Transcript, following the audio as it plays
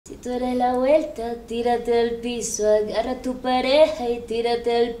Si tú eres la vuelta, tírate al piso, agarra a tu pareja y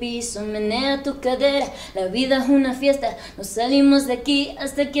tírate al piso, menea tu cadera, la vida es una fiesta, no salimos de aquí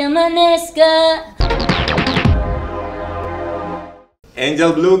hasta que amanezca.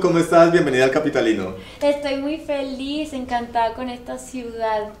 Angel Bleu, ¿cómo estás? Bienvenida al Capitalino. Estoy muy feliz, encantada con esta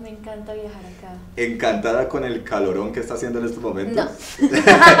ciudad, me encanta viajar acá. ¿Encantada con el calorón que está haciendo en estos momentos?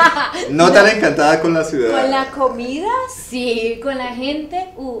 No. ¿No tan encantada con la ciudad? Con la comida, sí, con la gente,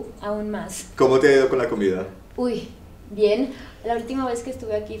 aún más. ¿Cómo te ha ido con la comida? Uy, bien. La última vez que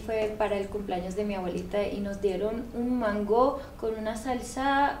estuve aquí fue para el cumpleaños de mi abuelita y nos dieron un mango con una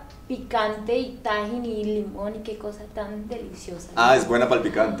salsa picante y tajín y limón y qué cosa tan deliciosa. Ah, es buena para el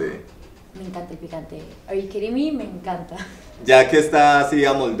picante. Me encanta el picante. Are you kidding me? Me encanta. Ya que está así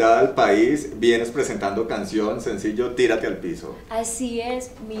amoldada al país, vienes presentando canción, sencillo, Tírate al piso. Así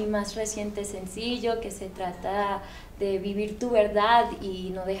es, mi más reciente sencillo que se trata de vivir tu verdad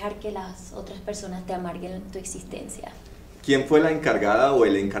y no dejar que las otras personas te amarguen tu existencia. ¿Quién fue la encargada o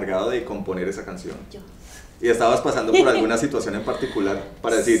el encargado de componer esa canción? Yo. ¿Y estabas pasando por alguna situación en particular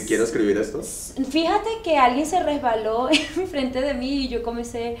para decir, quiero escribir esto? Fíjate que alguien se resbaló enfrente de mí y yo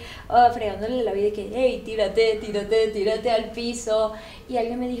comencé fregándole la vida de que, hey, tírate, tírate, tírate al piso. Y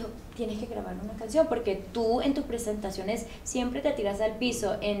alguien me dijo, tienes que grabar una canción porque tú en tus presentaciones siempre te tiras al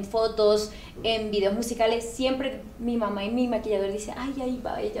piso, en fotos, en videos musicales, siempre mi mamá y mi maquillador dice, ay, ahí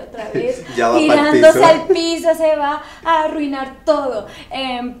va ella otra vez, ya va tirándose al piso, se va a arruinar todo.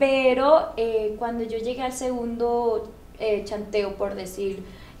 Pero cuando yo llegué al segundo chanteo, por decir,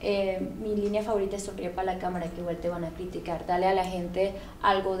 mi línea favorita es sonríe para la cámara, que igual te van a criticar, dale a la gente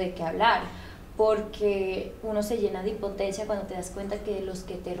algo de qué hablar. Porque uno se llena de impotencia cuando te das cuenta que los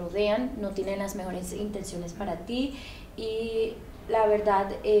que te rodean no tienen las mejores intenciones para ti y la verdad,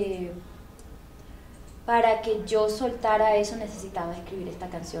 para que yo soltara eso necesitaba escribir esta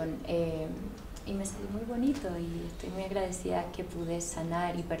canción y me salió muy bonito y estoy muy agradecida que pude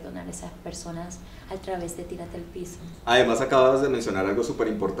sanar y perdonar a esas personas a través de Tírate al piso. Además acabas de mencionar algo súper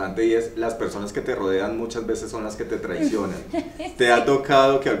importante y es las personas que te rodean muchas veces son las que te traicionan. ¿Te ha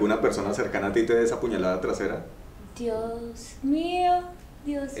tocado que alguna persona cercana a ti te dé esa puñalada trasera? Dios mío,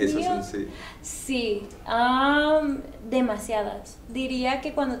 Dios Eso mío. es un sí. Sí, demasiadas. Diría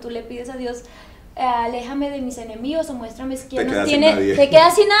que cuando tú le pides a Dios, aléjame de mis enemigos o muéstrame quién nos tiene, te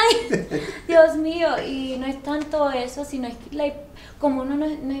quedas sin nadie. Dios mío, y no es tanto eso, sino es que como uno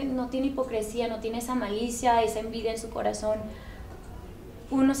no tiene hipocresía, no tiene esa malicia, esa envidia en su corazón,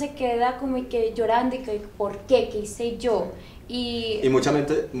 uno se queda como que llorando y que ¿por qué? ¿Qué hice yo? Y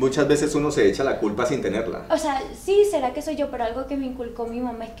muchas veces uno se echa la culpa sin tenerla. O sea, sí, será que soy yo, pero algo que me inculcó mi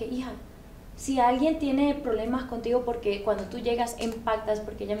mamá es que, hija, si alguien tiene problemas contigo, porque cuando tú llegas impactas,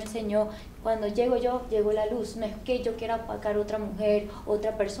 porque ella me enseñó, cuando llego yo, llegó la luz, no es que yo quiera opacar a otra mujer,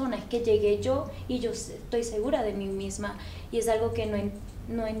 otra persona, es que llegué yo y yo estoy segura de mí misma y es algo que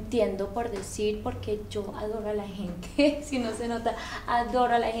no entiendo por decir, porque yo adoro a la gente, si no se nota,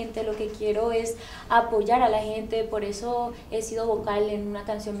 adoro a la gente, lo que quiero es apoyar a la gente, por eso he sido vocal en una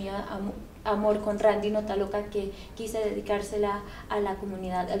canción mía, Amor con Randy Nota Loca, que quise dedicársela a la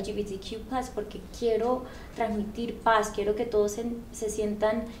comunidad LGBTQ+, porque quiero transmitir paz, quiero que todos se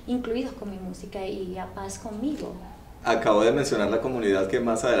sientan incluidos con mi música y a paz conmigo. Acabo de mencionar la comunidad, que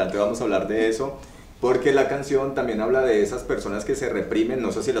más adelante vamos a hablar de eso, porque la canción también habla de esas personas que se reprimen,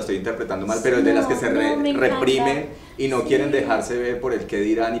 no sé si lo estoy interpretando mal, pero es de las que se reprimen y no quieren dejarse ver por el que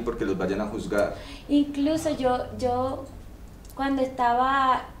dirán y porque los vayan a juzgar. Incluso yo cuando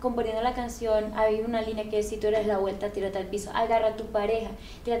estaba componiendo la canción, había una línea que es, si tú eres la vuelta, tírate al piso, agarra a tu pareja,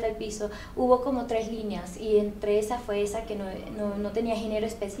 tírate al piso. Hubo como 3 líneas y entre esas fue esa que no tenía género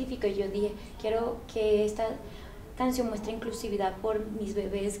específico y yo dije, quiero que esta canción muestre inclusividad por mis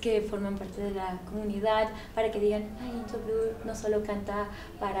bebés que forman parte de la comunidad, para que digan, ay, Angel Bleu no solo canta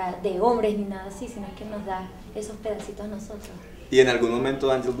de hombres ni nada así, sino que nos da esos pedacitos a nosotros. ¿Y en algún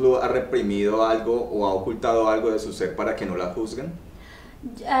momento Angel Bleu ha reprimido algo o ha ocultado algo de su ser para que no la juzguen?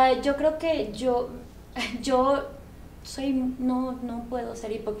 Yo creo que yo soy, no puedo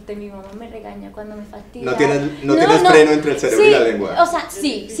ser hipócrita y mi mamá me regaña cuando me fastidia. ¿No tienes freno entre el cerebro y la lengua? O sea,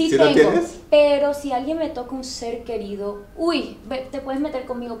 sí tengo, lo tienes? Pero si alguien me toca un ser querido, te puedes meter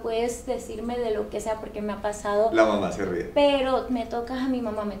conmigo, puedes decirme de lo que sea porque me ha pasado. La mamá se ríe. Pero me tocas a mi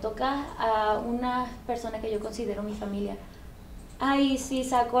mamá, me tocas a una persona que yo considero mi familia. Ay, sí,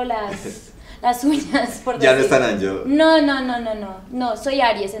 saco las uñas. Por ya decir. no están Angel. No, soy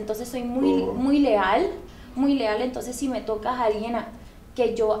Aries, entonces soy muy leal, entonces si me tocas a alguien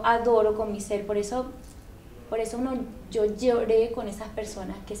que yo adoro con mi ser, por eso yo lloré con esas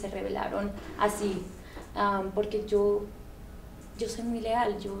personas que se rebelaron así, porque yo yo soy muy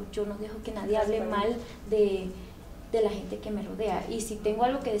leal, yo no dejo que nadie hable mal de la gente que me rodea, y si tengo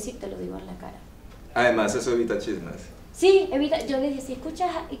algo que decir te lo digo en la cara. Además eso evita chismes. Sí, evita, yo le dije, si escuchas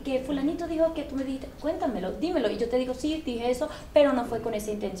que fulanito dijo que tú me dijiste, cuéntamelo, dímelo, y yo te digo, sí, dije eso, pero no fue con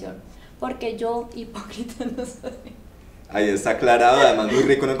esa intención, porque yo hipócrita no soy. Ahí está aclarado, además muy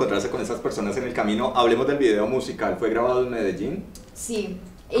rico en encontrarse con esas personas en el camino. Hablemos del video musical, ¿fue grabado en Medellín? Sí,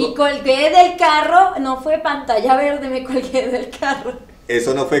 y colgué del carro, no fue pantalla verde, me colgué del carro.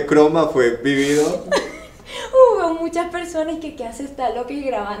 Eso no fue croma, fue vivido. Hubo muchas personas que hace esta loca y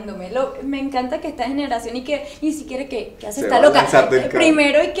grabándome. Me encanta que esta generación y que ni siquiera que hace esta loca.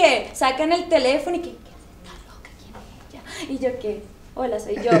 Primero y que sacan el teléfono y que hace esta loca, ¿quién es ella? Y yo que, hola,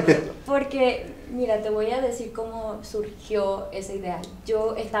 soy yo. Porque, mira, te voy a decir cómo surgió esa idea.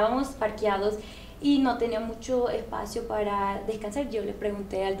 Estábamos parqueados y no tenía mucho espacio para descansar. Yo le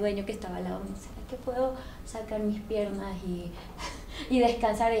pregunté al dueño que estaba al lado, ¿será que puedo sacar mis piernas y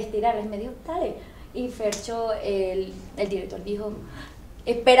descansar y estirarlas? Me dijo, dale. Y Fercho, el director, dijo,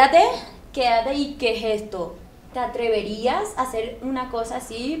 espérate, quédate, ¿y qué es esto? ¿Te atreverías a hacer una cosa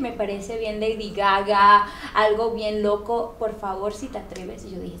así? Me parece bien Lady Gaga, algo bien loco, por favor, si te atreves.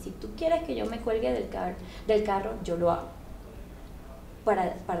 Y yo dije, si tú quieres que yo me cuelgue del carro, yo lo hago.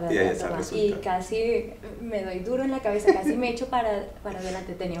 Para y casi me doy duro en la cabeza, casi me echo para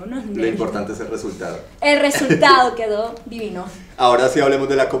adelante, tenía unos nervios. Lo importante es el resultado. El resultado quedó divino. Ahora sí hablemos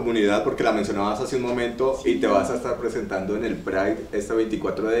de la comunidad, porque la mencionabas hace un momento, sí. Y te vas a estar presentando en el Pride este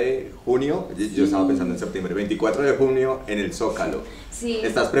 24 de junio, yo estaba pensando en septiembre, 24 de junio en el Zócalo. Sí.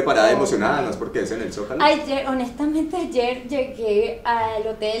 ¿Estás preparada, emocionada? ¿No es porque es en el Zócalo? Honestamente ayer llegué al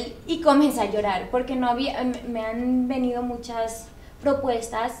hotel y comencé a llorar, porque me han venido muchas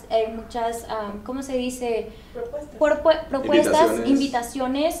propuestas, muchas, ¿cómo se dice? Propuestas,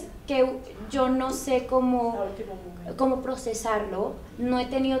 invitaciones que yo no sé cómo procesarlo, no he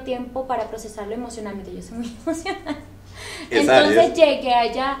tenido tiempo para procesarlo emocionalmente, yo soy muy emocional. Entonces llegué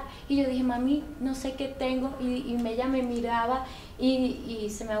allá y yo dije, mami, no sé qué tengo, y ella me miraba y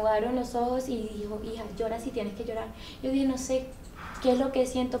se me aguaron los ojos y dijo, hija, llora si tienes que llorar. Yo dije, no sé qué es lo que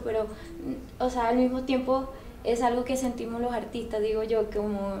siento, pero, o sea, al mismo tiempo es algo que sentimos los artistas, digo yo,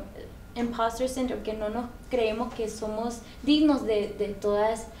 como imposter syndrome, que no nos creemos que somos dignos de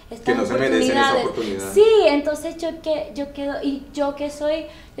todas estas oportunidades. Que no se merecen esa oportunidad. Sí, entonces yo quedo, y yo que soy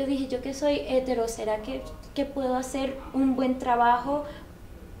hetero, ¿será que puedo hacer un buen trabajo?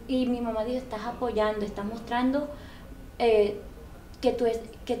 Y mi mamá dijo, estás apoyando, estás mostrando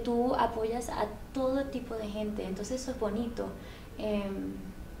que tú apoyas a todo tipo de gente, entonces eso es bonito.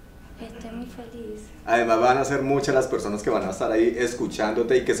 Estoy muy feliz. Además van a ser muchas las personas que van a estar ahí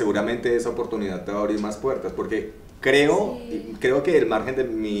escuchándote y que seguramente esa oportunidad te va a abrir más puertas, porque creo que el margen de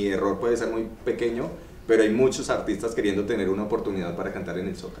mi error puede ser muy pequeño, pero hay muchos artistas queriendo tener una oportunidad para cantar en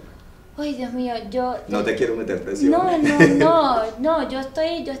el Zócalo. Ay, Dios mío, no te quiero meter presión. No, yo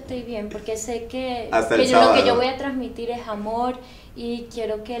estoy bien, porque sé que lo que yo voy a transmitir es amor, y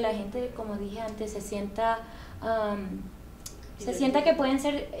quiero que la gente, como dije antes, se sienta que pueden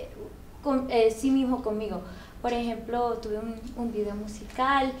ser sí mismo conmigo. Por ejemplo, tuve un video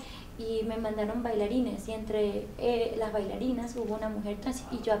musical y me mandaron bailarines, y entre las bailarinas hubo una mujer trans,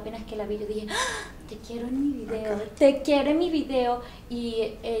 y yo apenas que la vi, yo dije, ¡ah! Te quiero en mi video,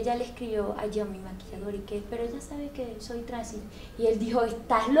 y ella le escribió a yo, mi maquillador, pero ella sabe que soy trans, y él dijo,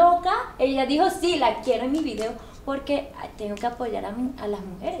 ¿estás loca? Ella dijo, sí, la quiero en mi video, porque tengo que apoyar a las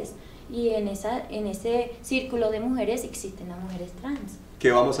mujeres. Y en ese círculo de mujeres existen las mujeres trans.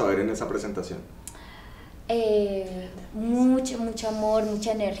 ¿Qué vamos a ver en esa presentación? Mucho amor,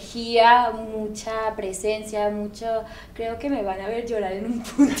 mucha energía, mucha presencia, creo que me van a ver llorar en un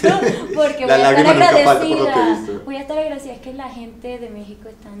punto, porque voy a estar agradecida. Voy a estar agradecida, es que la gente de México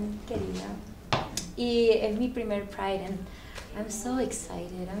es tan querida. Y es mi primer Pride, and I'm so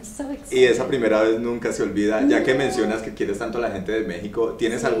excited. Y esa primera vez nunca se olvida, ya que mencionas que quieres tanto a la gente de México.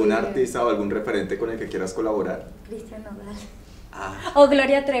 ¿Tienes algún artista o algún referente con el que quieras colaborar? Cristian Nodal. O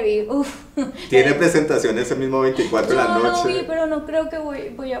Gloria Trevi. ¿Tiene presentación ese mismo 24 de la noche? No vi, pero no creo que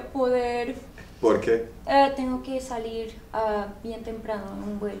voy a poder. ¿Por qué? Tengo que salir bien temprano en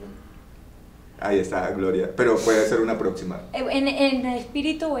un vuelo. Ahí está, Gloria, pero puede ser una próxima. En el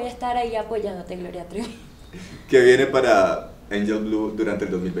espíritu voy a estar ahí apoyándote, Gloria Trevi. ¿Qué viene para Angel Bleu durante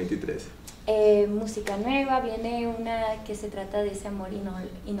el 2023? Música nueva, viene una que se trata de ese amor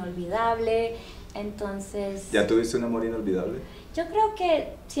inolvidable, entonces... ¿Ya tuviste un amor inolvidable? Yo creo que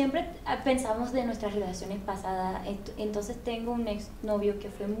siempre pensamos de nuestras relaciones pasadas, entonces tengo un exnovio que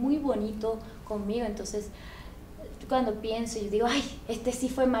fue muy bonito conmigo, entonces cuando pienso, yo digo, ay, este sí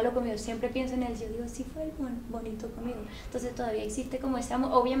fue malo conmigo, siempre pienso en él, yo digo, sí fue bonito conmigo. Entonces todavía existe como ese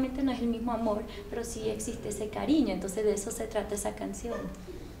amor, obviamente no es el mismo amor, pero sí existe ese cariño, entonces de eso se trata esa canción.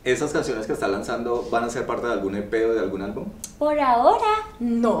 ¿Esas canciones que está lanzando van a ser parte de algún EP o de algún álbum? Por ahora,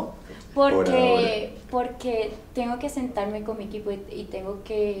 no, porque tengo que sentarme con mi equipo y tengo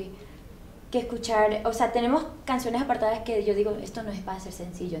que escuchar, o sea, tenemos canciones apartadas que yo digo, esto no es para ser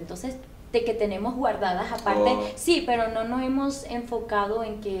sencillo, entonces de que tenemos guardadas aparte, sí, pero no nos hemos enfocado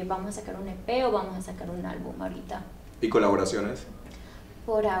en que vamos a sacar un EP o vamos a sacar un álbum ahorita. ¿Y colaboraciones?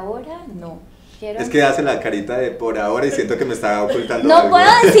 Por ahora, no. Es que hace la carita de por ahora y siento que me está ocultando no algo.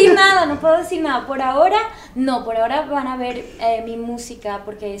 puedo decir nada, no puedo decir nada. Por ahora, no, por ahora van a ver mi música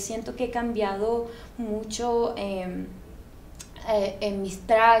porque siento que he cambiado mucho en mis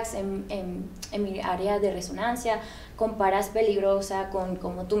tracks, en mi área de resonancia. Comparas Peligrosa con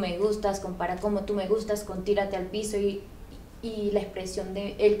Como tú me gustas, compara Como tú me gustas con Tírate al piso y la expresión,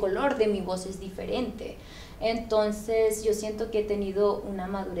 el color de mi voz es diferente. Entonces yo siento que he tenido una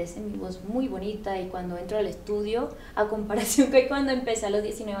madurez en mi voz muy bonita y cuando entro al estudio, a comparación que cuando empecé a los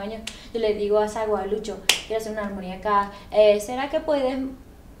 19 años, yo le digo a Lucho, quiero hacer una armonía acá, ¿será que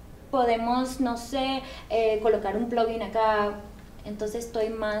podemos, no sé, colocar un plugin acá? Entonces estoy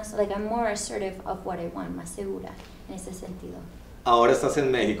más, like I'm more assertive of what I want, más segura en ese sentido. Ahora estás en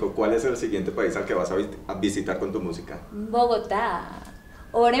México, ¿cuál es el siguiente país al que vas a visitar con tu música? Bogotá.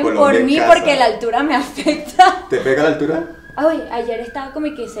 Oren Colombia por mí porque la altura me afecta. ¿Te pega la altura? Ay, ayer estaba como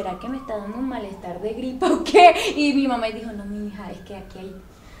que, ¿será que me está dando un malestar de gripa o qué? Y mi mamá dijo, no, mi hija, es que aquí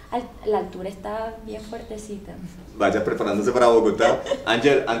la altura está bien fuertecita. Vaya preparándose para Bogotá.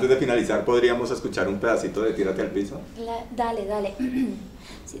 Ángel, antes de finalizar, ¿podríamos escuchar un pedacito de Tírate al piso? Dale.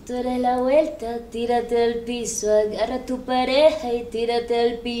 Si tú eres la vuelta, tírate al piso, agarra a tu pareja y tírate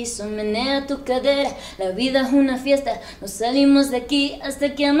al piso, menea tu cadera, la vida es una fiesta, nos salimos de aquí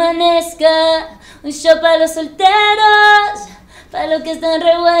hasta que amanezca, un show para los solteros, para los que están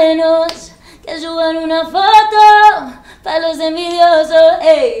re buenos, que suban una foto, para los envidiosos,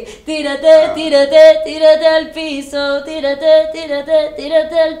 ey, tírate al piso,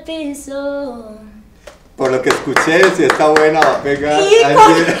 tírate al piso. Por lo que escuché, si está buena, va a pegar. Y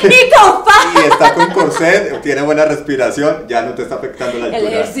está con corset, tiene buena respiración, ya no te está afectando la altura. El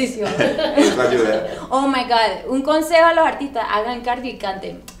ejercicio. Eso ayuda. Oh my God, un consejo a los artistas, hagan cardio y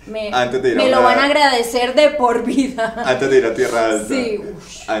canten. Me lo van a agradecer de por vida. Antes de ir a Tierra Alta. Sí.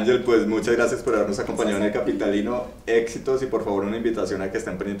 Ángel, pues muchas gracias por habernos acompañado en el Capitalino. Éxitos y por favor una invitación a que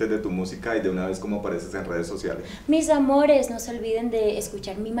estén pendientes de tu música y de una vez como apareces en redes sociales. Mis amores, no se olviden de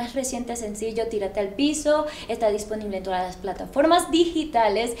escuchar mi más reciente sencillo, Tírate al piso. Está disponible en todas las plataformas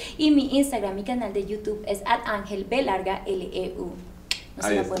digitales y mi Instagram, mi canal de YouTube es @angelbleu. No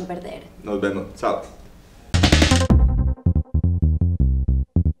se la pueden perder. Nos vemos. Chao.